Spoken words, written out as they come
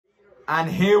And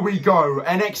here we go.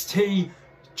 NXT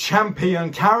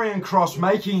Champion Karrion Kross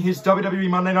making his WWE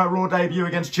Monday Night Raw debut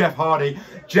against Jeff Hardy.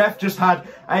 Jeff just had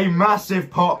a massive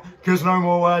pop because No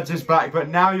More Words is back, but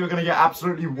now you're going to get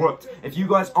absolutely whooped. If you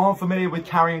guys aren't familiar with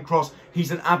Karrion Kross,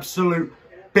 he's an absolute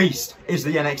beast, is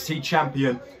the NXT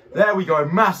Champion. There we go,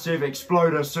 massive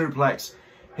exploder suplex.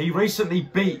 He recently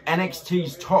beat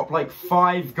NXT's top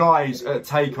 5 guys at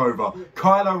TakeOver.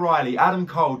 Kyle O'Reilly, Adam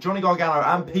Cole, Johnny Gargano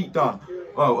and Pete Dunne.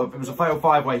 Well, it was a fatal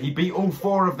 5-way. He beat all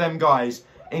 4 of them guys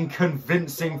in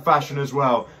convincing fashion as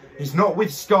well. He's not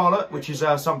with Scarlett, which is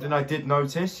something I did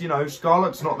notice. You know,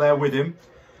 Scarlett's not there with him.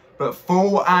 But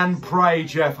fall and pray,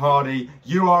 Jeff Hardy.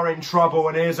 You are in trouble.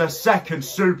 And here's a second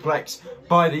suplex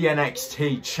by the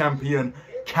NXT Champion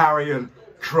Karrion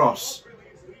Kross.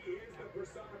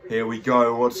 Here we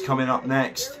go. What's coming up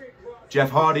next? Jeff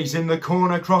Hardy's in the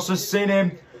corner. Kross has seen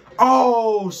him.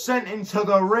 Oh, sent into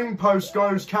the ring post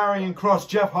goes Karrion Kross.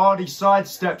 Jeff Hardy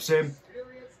sidesteps him.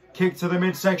 Kick to the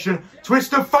midsection.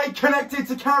 Twist of fate connected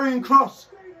to Karrion Kross.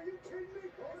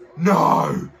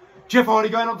 No. Jeff Hardy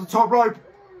going up the top rope.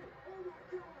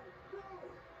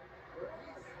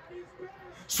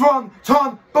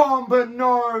 Swanton bomb, but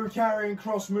no. Karrion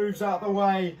Kross moves out the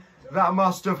way. That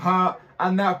must have hurt.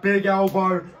 And that big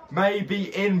elbow may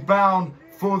be inbound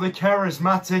for the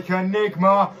charismatic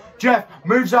Enigma. Jeff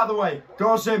moves out of the way.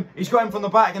 Goes him. He's got him from the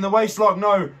back in the waistlock.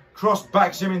 No. Kross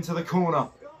backs him into the corner.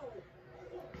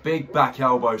 Big back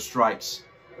elbow strikes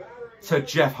to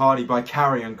Jeff Hardy by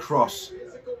Karrion Kross.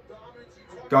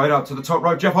 Going up to the top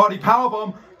rope. Jeff Hardy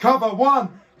powerbomb. Cover.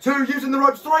 1, 2. Using the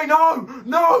ropes. 3. No.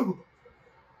 No.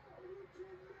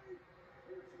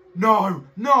 No.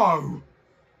 No.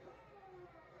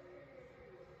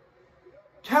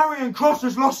 Karrion Kross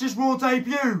has lost his Raw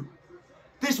debut.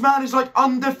 This man is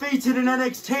undefeated in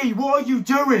NXT. What are you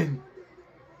doing?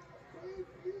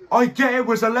 I get it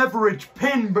was a leverage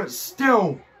pin, but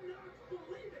still.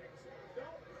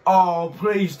 Oh,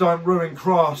 please don't ruin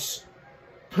Kross.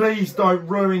 Please don't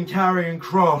ruin Karrion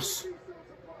Kross.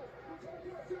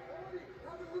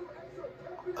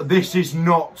 This is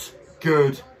not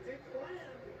good.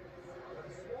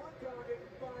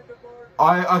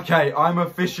 Okay, I'm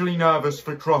officially nervous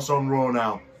for Kross on Raw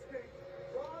now.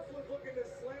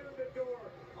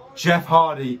 Jeff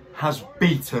Hardy has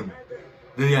beaten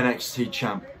the NXT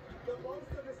champ.